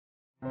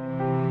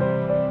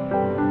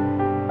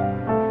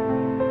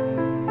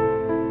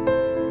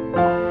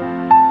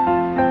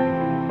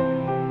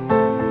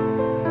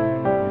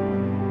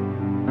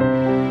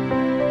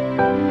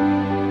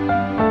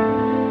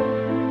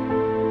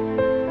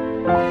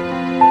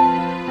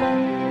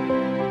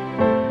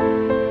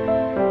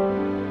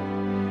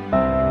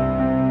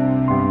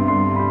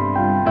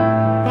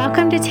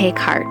Take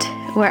Heart,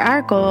 where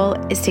our goal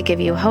is to give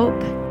you hope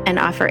and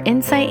offer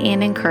insight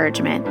and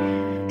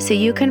encouragement so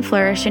you can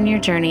flourish in your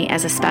journey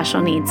as a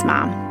special needs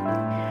mom.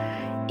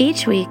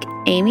 Each week,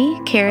 Amy,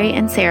 Carrie,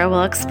 and Sarah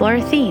will explore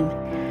a theme,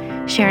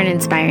 share an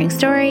inspiring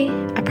story,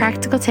 a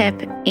practical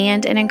tip,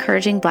 and an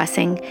encouraging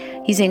blessing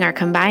using our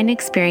combined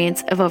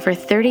experience of over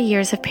 30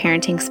 years of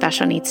parenting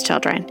special needs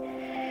children.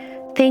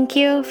 Thank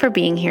you for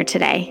being here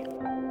today.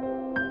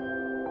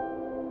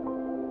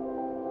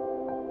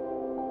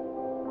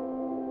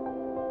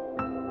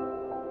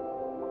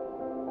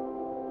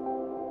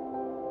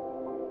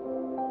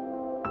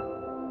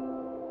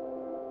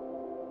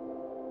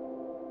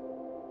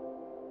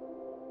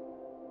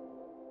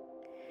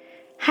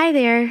 Hi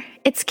there,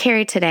 it's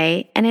Carrie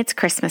today, and it's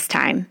Christmas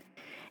time,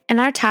 and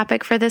our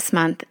topic for this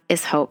month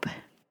is hope.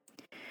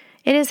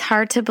 It is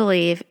hard to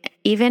believe,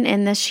 even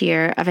in this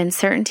year of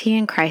uncertainty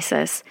and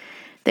crisis,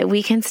 that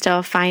we can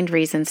still find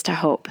reasons to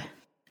hope.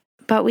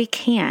 But we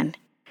can.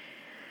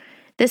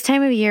 This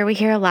time of year, we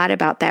hear a lot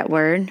about that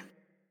word.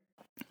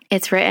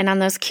 It's written on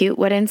those cute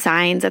wooden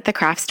signs at the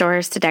craft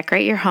stores to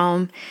decorate your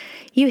home.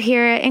 You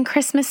hear it in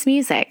Christmas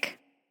music.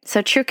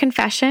 So true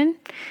confession,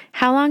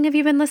 how long have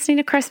you been listening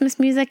to Christmas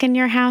music in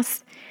your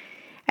house?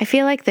 I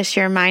feel like this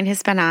year mine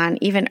has been on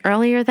even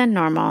earlier than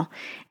normal,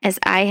 as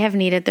I have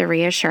needed the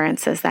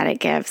reassurances that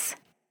it gives.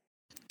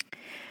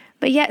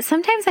 But yet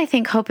sometimes I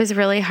think hope is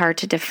really hard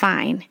to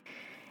define.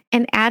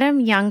 In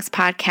Adam Young's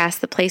podcast,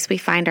 The Place We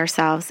Find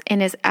Ourselves, in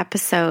his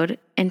episode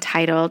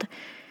entitled,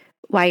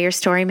 Why Your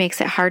Story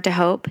Makes It Hard to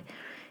Hope,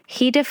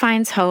 he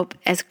defines hope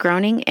as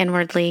groaning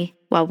inwardly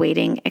while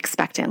waiting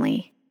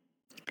expectantly.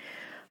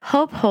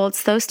 Hope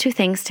holds those two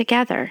things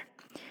together,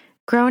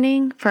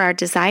 groaning for our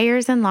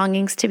desires and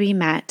longings to be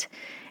met,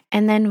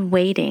 and then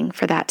waiting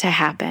for that to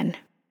happen.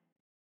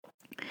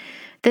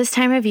 This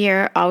time of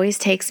year always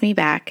takes me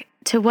back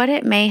to what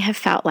it may have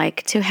felt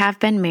like to have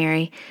been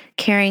Mary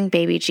carrying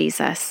baby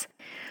Jesus.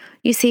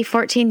 You see,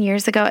 14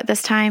 years ago at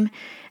this time,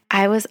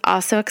 I was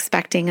also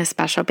expecting a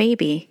special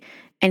baby,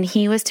 and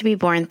he was to be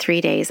born 3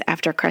 days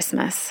after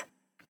Christmas.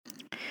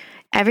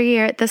 Every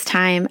year at this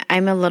time,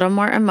 I'm a little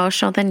more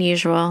emotional than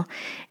usual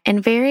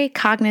and very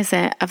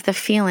cognizant of the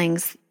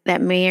feelings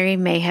that Mary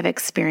may have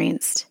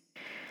experienced.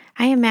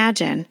 I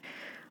imagine,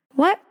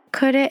 what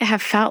could it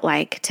have felt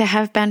like to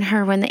have been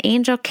her when the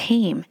angel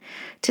came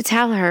to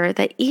tell her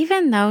that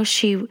even though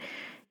she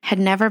had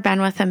never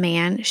been with a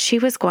man, she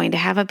was going to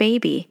have a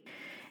baby,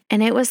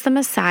 and it was the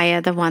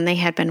Messiah, the one they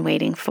had been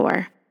waiting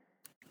for.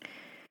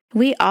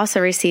 We also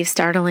received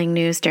startling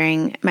news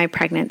during my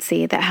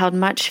pregnancy that held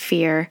much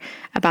fear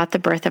about the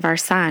birth of our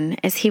son,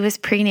 as he was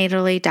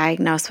prenatally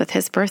diagnosed with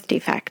his birth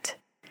defect.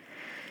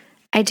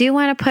 I do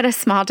want to put a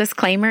small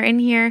disclaimer in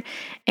here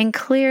and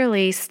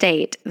clearly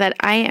state that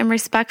I am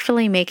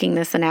respectfully making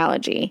this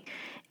analogy.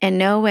 In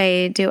no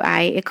way do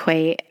I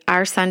equate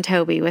our son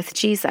Toby with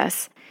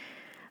Jesus,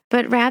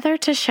 but rather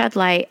to shed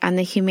light on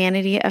the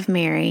humanity of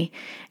Mary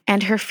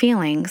and her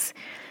feelings,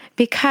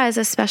 because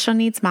as special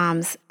needs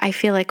moms, I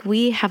feel like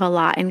we have a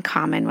lot in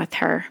common with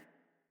her.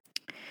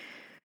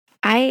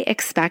 I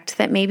expect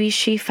that maybe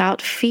she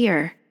felt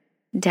fear,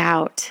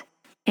 doubt,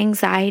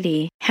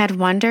 anxiety, had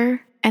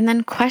wonder, and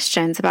then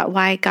questions about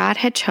why God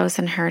had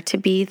chosen her to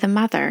be the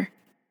mother.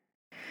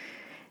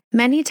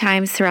 Many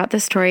times throughout the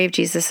story of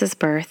Jesus'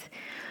 birth,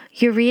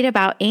 you read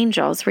about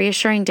angels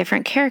reassuring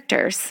different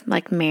characters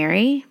like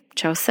Mary,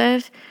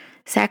 Joseph,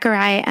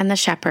 Zechariah, and the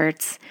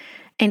shepherds.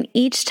 And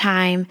each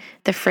time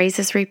the phrase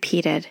is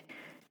repeated,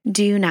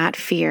 do not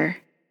fear,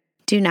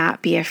 do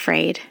not be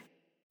afraid.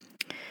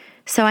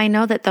 So I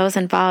know that those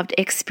involved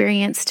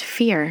experienced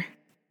fear.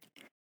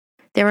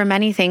 There were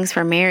many things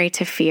for Mary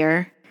to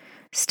fear,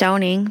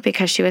 stoning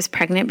because she was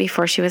pregnant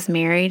before she was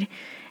married,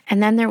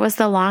 and then there was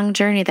the long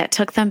journey that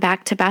took them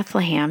back to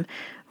Bethlehem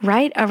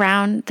right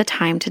around the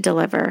time to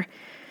deliver.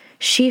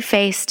 She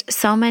faced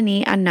so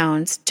many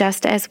unknowns,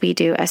 just as we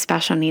do as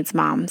special needs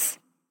moms.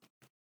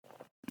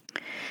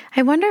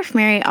 I wonder if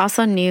Mary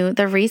also knew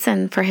the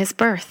reason for his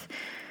birth,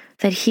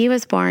 that he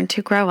was born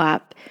to grow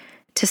up,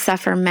 to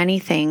suffer many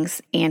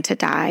things, and to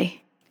die.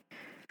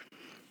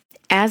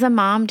 As a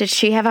mom, did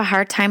she have a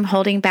hard time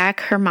holding back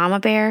her mama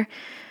bear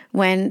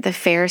when the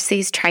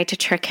Pharisees tried to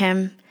trick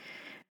him,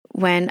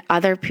 when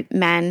other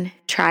men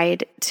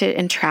tried to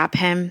entrap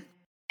him,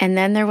 and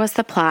then there was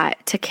the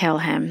plot to kill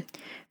him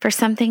for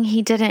something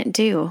he didn't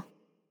do?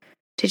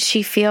 Did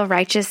she feel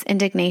righteous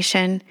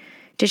indignation?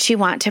 Did she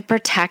want to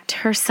protect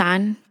her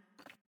son?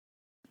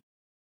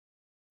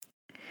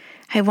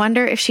 I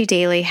wonder if she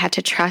daily had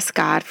to trust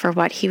God for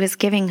what he was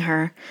giving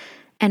her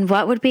and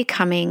what would be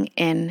coming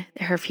in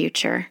her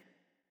future.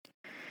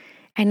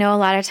 I know a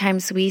lot of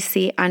times we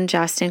see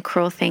unjust and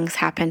cruel things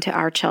happen to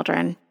our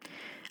children.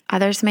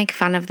 Others make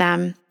fun of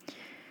them,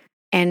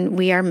 and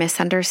we are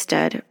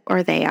misunderstood,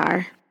 or they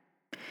are.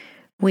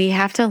 We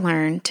have to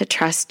learn to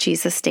trust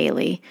Jesus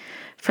daily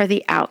for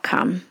the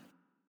outcome.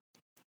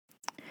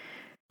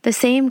 The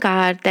same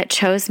God that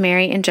chose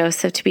Mary and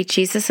Joseph to be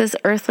Jesus'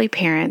 earthly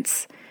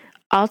parents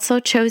also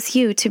chose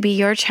you to be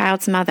your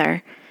child's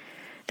mother.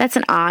 That's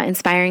an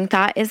awe-inspiring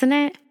thought, isn't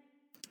it?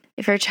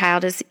 If your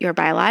child is your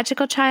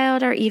biological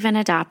child or even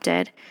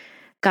adopted,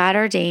 God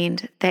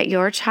ordained that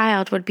your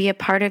child would be a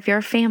part of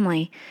your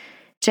family,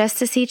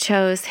 just as He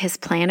chose His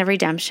plan of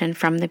redemption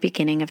from the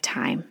beginning of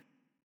time.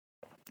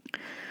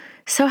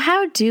 So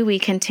how do we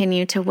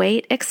continue to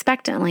wait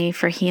expectantly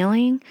for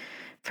healing,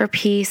 for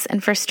peace,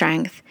 and for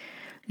strength,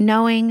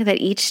 knowing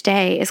that each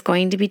day is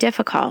going to be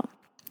difficult?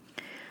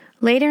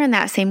 Later in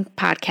that same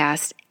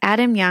podcast,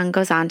 Adam Young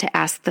goes on to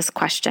ask this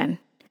question.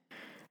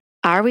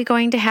 Are we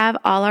going to have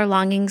all our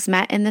longings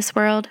met in this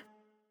world?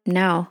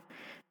 No,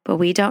 but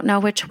we don't know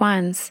which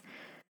ones.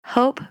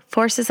 Hope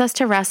forces us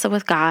to wrestle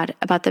with God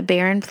about the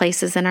barren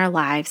places in our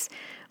lives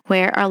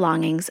where our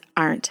longings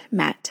aren't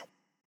met.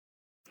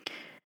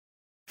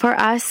 For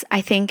us,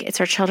 I think it's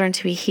our children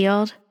to be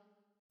healed.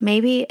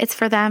 Maybe it's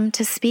for them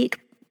to speak,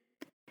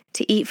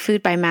 to eat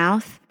food by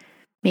mouth,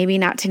 maybe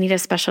not to need a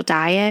special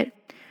diet,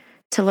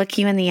 to look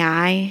you in the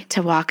eye,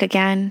 to walk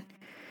again,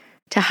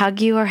 to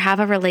hug you or have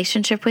a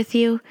relationship with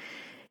you.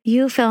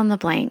 You fill in the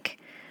blank.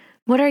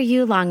 What are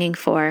you longing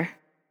for?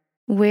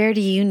 Where do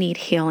you need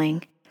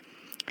healing?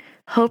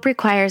 Hope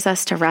requires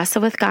us to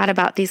wrestle with God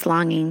about these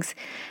longings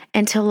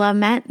and to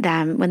lament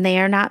them when they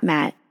are not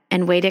met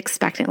and wait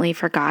expectantly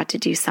for God to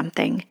do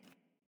something.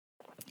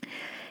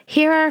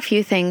 Here are a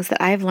few things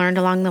that I've learned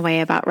along the way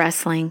about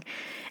wrestling,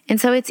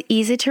 and so it's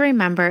easy to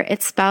remember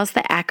it spells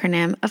the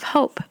acronym of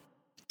HOPE.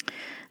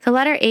 The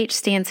letter H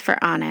stands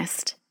for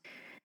honest.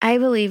 I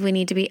believe we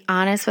need to be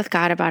honest with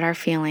God about our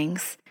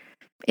feelings.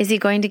 Is He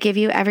going to give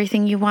you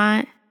everything you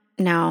want?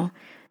 No.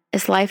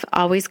 Is life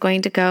always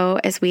going to go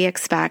as we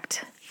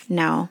expect?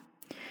 No.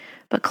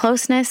 But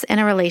closeness in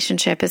a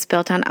relationship is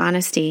built on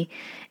honesty,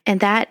 and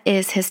that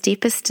is His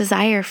deepest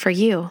desire for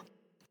you.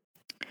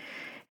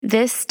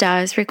 This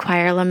does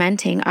require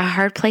lamenting our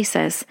hard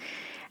places.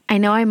 I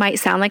know I might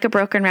sound like a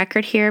broken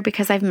record here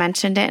because I've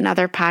mentioned it in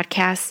other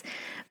podcasts,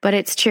 but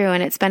it's true,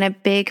 and it's been a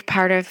big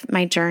part of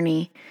my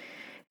journey.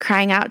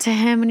 Crying out to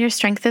Him when your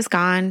strength is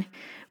gone,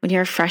 when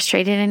you're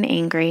frustrated and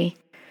angry.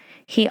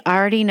 He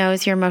already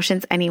knows your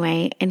emotions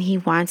anyway, and He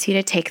wants you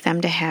to take them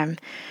to Him.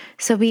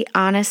 So be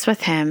honest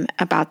with Him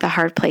about the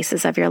hard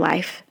places of your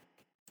life.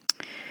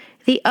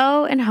 The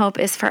O in hope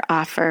is for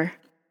offer,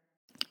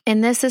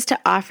 and this is to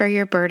offer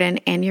your burden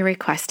and your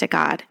request to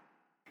God.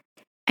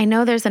 I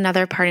know there's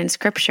another part in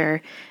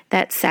Scripture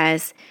that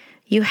says,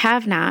 "You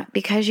have not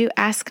because you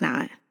ask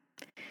not."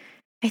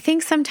 I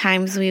think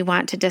sometimes we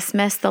want to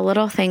dismiss the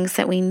little things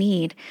that we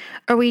need,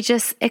 or we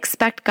just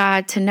expect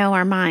God to know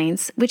our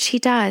minds, which He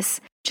does.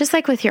 Just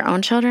like with your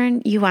own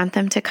children, you want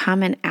them to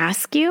come and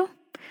ask you.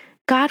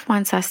 God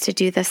wants us to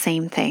do the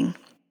same thing.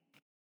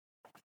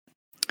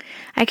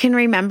 I can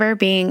remember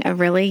being a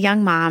really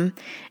young mom,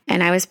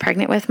 and I was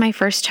pregnant with my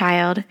first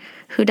child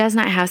who does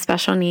not have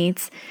special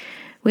needs.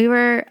 We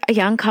were a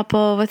young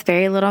couple with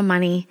very little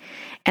money,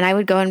 and I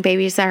would go in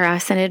Babies R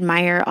Us and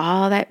admire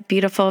all that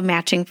beautiful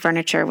matching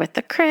furniture with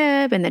the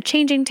crib and the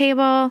changing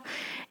table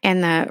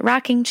and the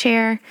rocking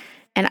chair,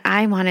 and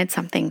I wanted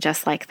something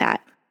just like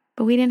that.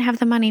 But we didn't have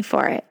the money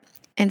for it,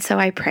 and so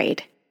I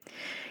prayed.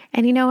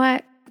 And you know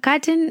what?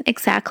 God didn't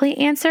exactly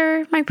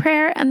answer my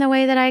prayer in the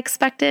way that I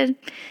expected.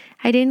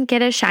 I didn't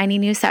get a shiny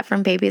new set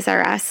from Babies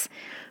R Us,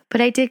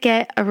 but I did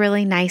get a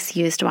really nice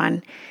used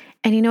one.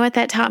 And you know what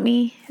that taught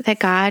me? That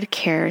God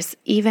cares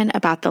even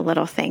about the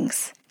little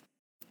things.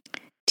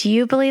 Do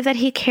you believe that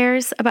He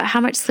cares about how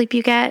much sleep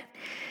you get?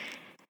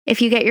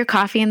 If you get your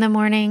coffee in the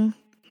morning,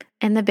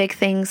 and the big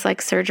things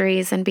like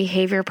surgeries and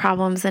behavior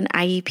problems and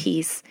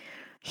IEPs,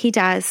 He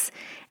does,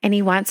 and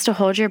He wants to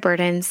hold your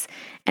burdens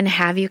and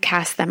have you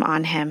cast them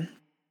on Him.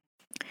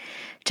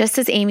 Just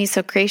as Amy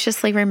so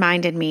graciously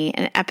reminded me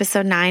in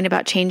episode 9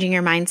 about changing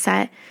your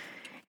mindset,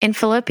 in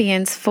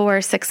Philippians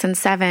 4, 6, and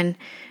 7,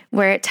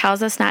 where it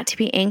tells us not to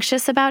be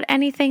anxious about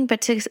anything,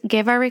 but to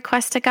give our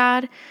request to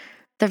God,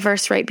 the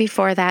verse right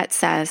before that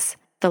says,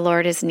 "The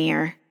Lord is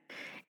near."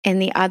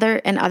 In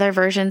other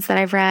versions that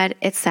I've read,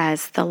 it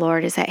says, "The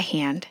Lord is at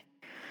hand."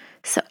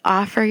 So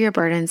offer your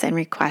burdens and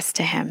requests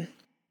to Him.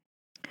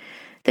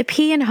 The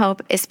P in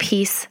hope is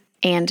peace,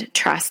 and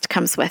trust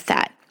comes with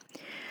that.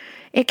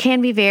 It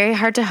can be very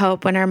hard to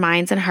hope when our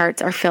minds and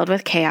hearts are filled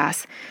with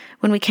chaos,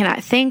 when we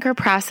cannot think or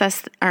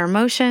process our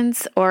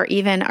emotions or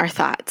even our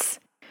thoughts.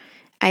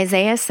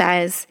 Isaiah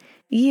says,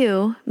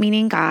 "You,"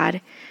 meaning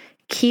God,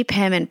 "keep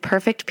him in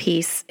perfect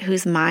peace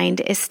whose mind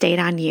is stayed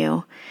on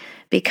you,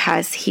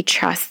 because he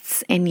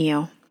trusts in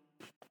you."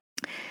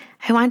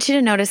 I want you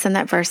to notice in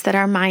that verse that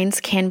our minds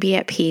can be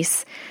at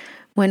peace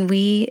when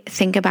we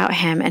think about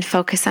Him and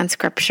focus on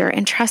Scripture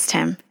and trust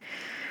Him.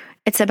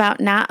 It's about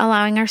not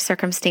allowing our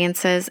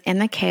circumstances and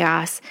the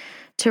chaos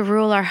to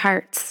rule our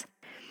hearts.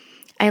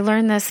 I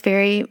learned this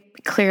very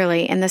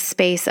clearly in the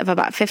space of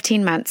about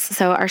 15 months.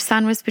 So our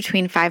son was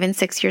between 5 and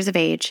 6 years of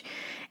age,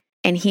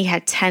 and he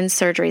had 10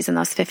 surgeries in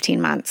those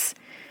 15 months.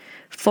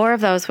 4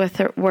 of those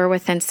were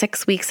within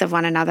 6 weeks of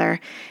one another,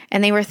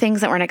 and they were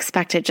things that weren't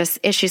expected, just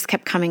issues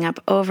kept coming up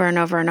over and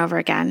over and over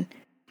again.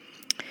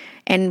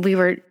 And we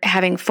were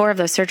having 4 of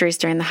those surgeries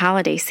during the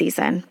holiday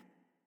season.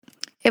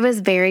 It was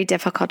very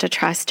difficult to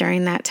trust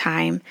during that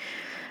time,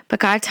 but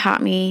God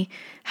taught me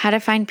how to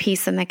find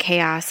peace in the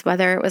chaos,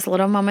 whether it was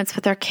little moments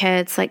with our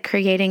kids, like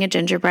creating a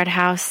gingerbread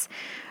house,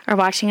 or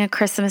watching a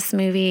Christmas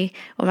movie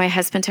when my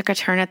husband took a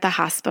turn at the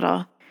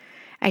hospital.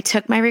 I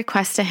took my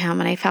request to Him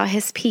and I felt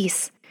His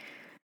peace.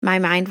 My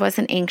mind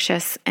wasn't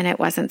anxious and it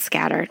wasn't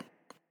scattered.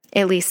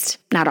 At least,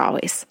 not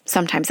always.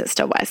 Sometimes it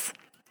still was.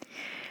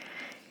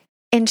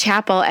 In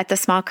chapel at the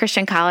small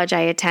Christian college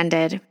I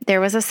attended, there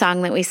was a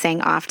song that we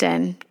sang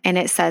often, and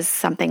it says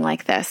something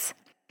like this.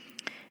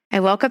 I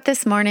woke up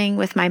this morning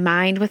with my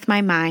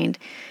mind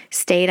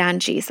stayed on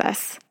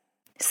Jesus.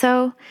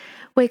 So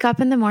wake up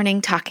in the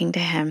morning talking to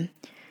Him.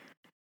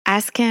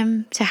 Ask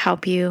Him to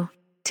help you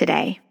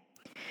today.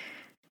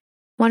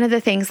 One of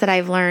the things that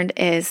I've learned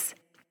is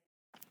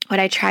what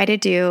I try to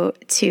do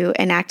to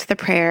enact the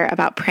prayer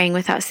about praying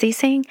without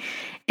ceasing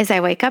is I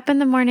wake up in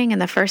the morning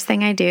and the first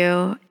thing I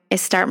do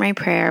is start my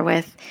prayer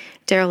with,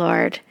 Dear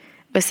Lord,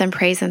 with some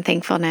praise and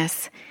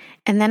thankfulness.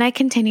 And then I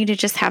continue to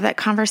just have that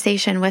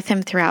conversation with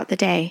Him throughout the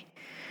day.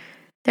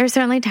 There are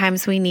certainly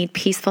times we need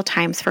peaceful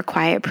times for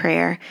quiet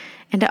prayer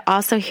and to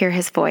also hear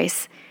His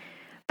voice.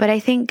 But I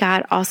think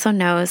God also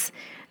knows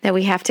that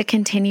we have to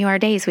continue our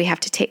days. We have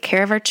to take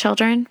care of our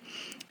children.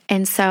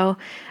 And so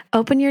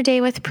open your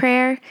day with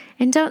prayer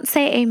and don't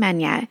say amen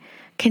yet.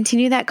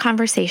 Continue that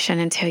conversation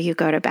until you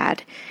go to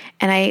bed.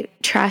 And I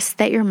trust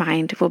that your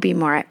mind will be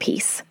more at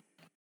peace.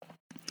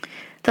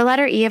 The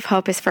letter E of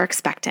hope is for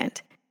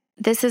expectant.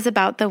 This is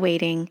about the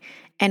waiting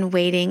and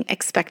waiting,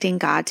 expecting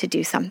God to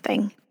do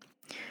something.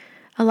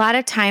 A lot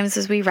of times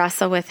as we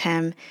wrestle with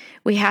Him,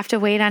 we have to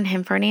wait on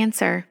Him for an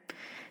answer.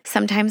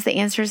 Sometimes the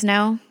answer is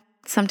no,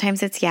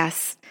 sometimes it's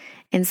yes,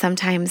 and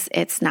sometimes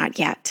it's not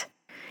yet.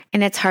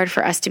 And it's hard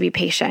for us to be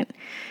patient.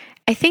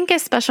 I think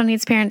as special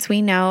needs parents,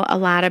 we know a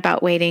lot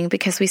about waiting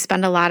because we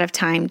spend a lot of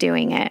time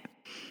doing it.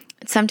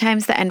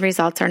 Sometimes the end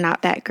results are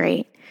not that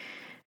great,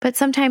 but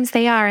sometimes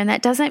they are, and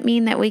that doesn't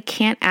mean that we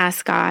can't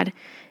ask God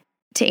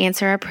to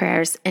answer our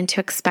prayers and to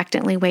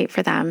expectantly wait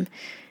for them,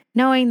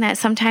 knowing that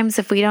sometimes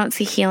if we don't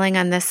see healing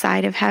on this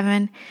side of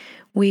heaven,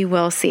 we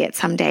will see it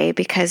someday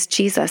because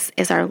Jesus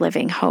is our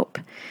living hope.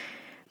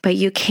 But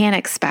you can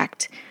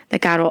expect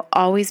that God will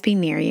always be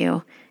near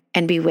you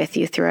and be with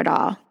you through it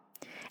all.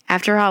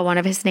 After all, one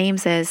of His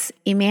names is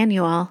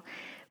Emmanuel,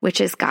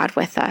 which is God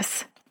with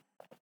us.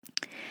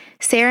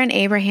 Sarah and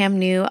Abraham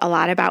knew a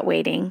lot about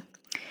waiting.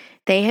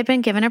 They had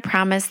been given a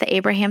promise that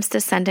Abraham's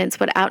descendants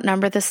would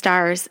outnumber the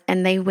stars,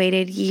 and they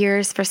waited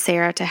years for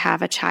Sarah to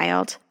have a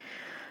child.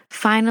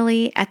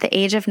 Finally, at the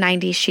age of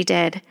 90, she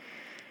did.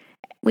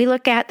 We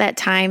look at that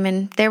time,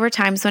 and there were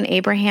times when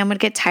Abraham would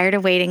get tired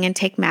of waiting and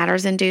take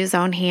matters into his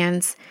own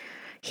hands.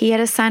 He had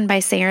a son by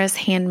Sarah's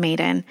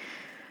handmaiden,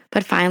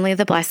 but finally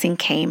the blessing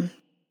came.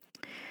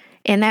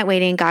 In that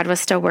waiting, God was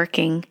still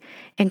working,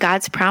 and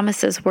God's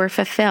promises were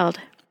fulfilled.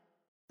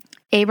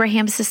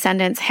 Abraham's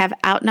descendants have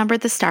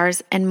outnumbered the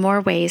stars in more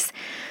ways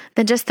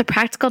than just the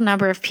practical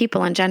number of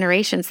people and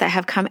generations that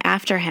have come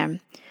after him.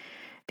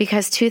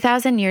 Because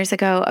 2,000 years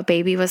ago, a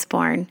baby was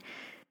born,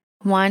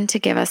 one to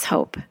give us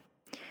hope,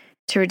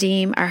 to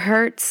redeem our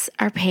hurts,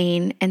 our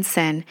pain, and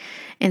sin,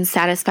 and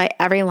satisfy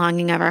every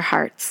longing of our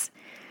hearts.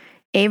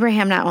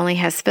 Abraham not only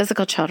has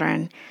physical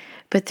children,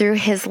 but through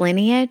his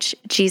lineage,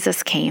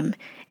 Jesus came,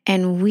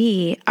 and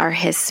we are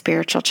his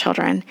spiritual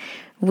children.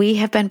 We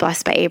have been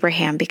blessed by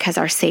Abraham because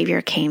our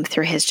Savior came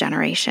through his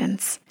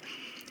generations.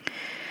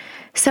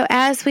 So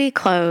as we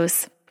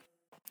close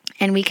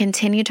and we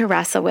continue to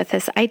wrestle with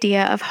this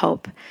idea of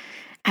hope,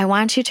 I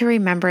want you to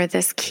remember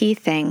this key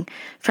thing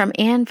from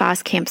Ann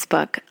Voskamp's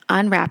book,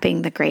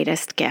 Unwrapping the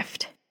Greatest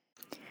Gift.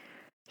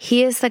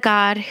 He is the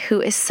God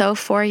who is so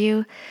for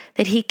you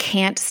that He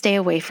can't stay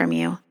away from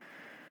you.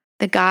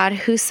 The God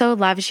who so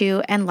loves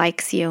you and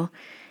likes you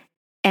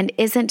and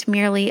isn't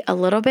merely a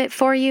little bit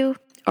for you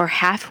or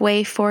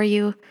halfway for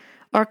you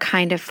or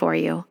kind of for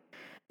you,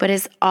 but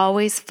is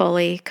always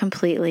fully,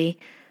 completely,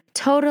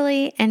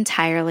 totally,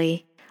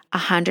 entirely,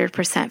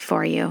 100%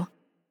 for you.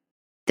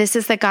 This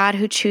is the God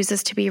who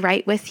chooses to be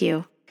right with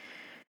you.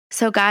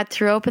 So God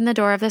threw open the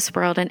door of this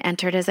world and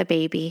entered as a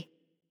baby.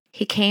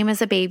 He came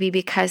as a baby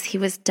because He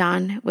was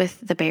done with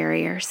the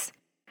barriers.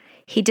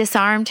 He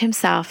disarmed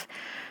Himself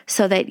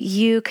so that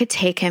you could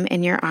take Him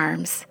in your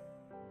arms.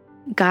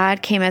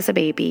 God came as a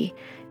baby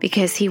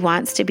because He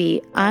wants to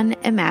be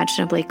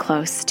unimaginably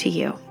close to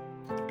you.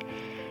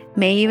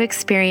 May you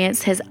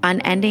experience His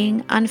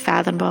unending,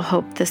 unfathomable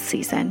hope this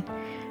season.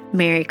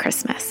 Merry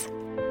Christmas.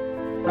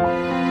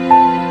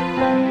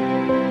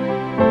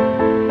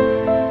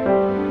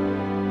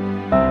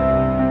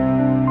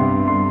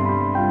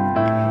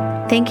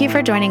 Thank you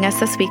for joining us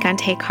this week on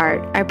Take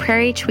Heart. Our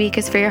prayer each week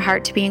is for your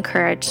heart to be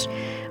encouraged.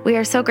 We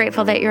are so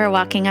grateful that you are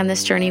walking on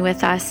this journey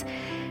with us.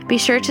 Be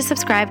sure to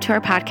subscribe to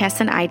our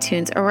podcast on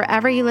iTunes or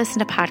wherever you listen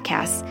to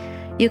podcasts.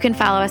 You can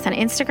follow us on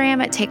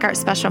Instagram at Take Heart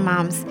Special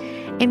Moms,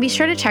 and be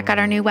sure to check out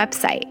our new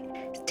website,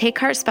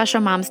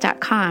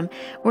 takeheartspecialmoms.com,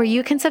 where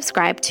you can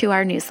subscribe to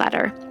our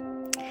newsletter.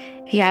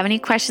 If you have any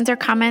questions or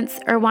comments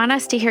or want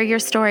us to hear your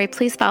story,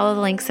 please follow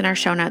the links in our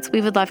show notes.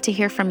 We would love to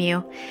hear from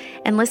you.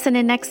 And listen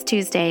in next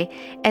Tuesday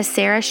as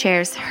Sarah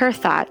shares her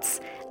thoughts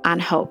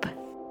on hope.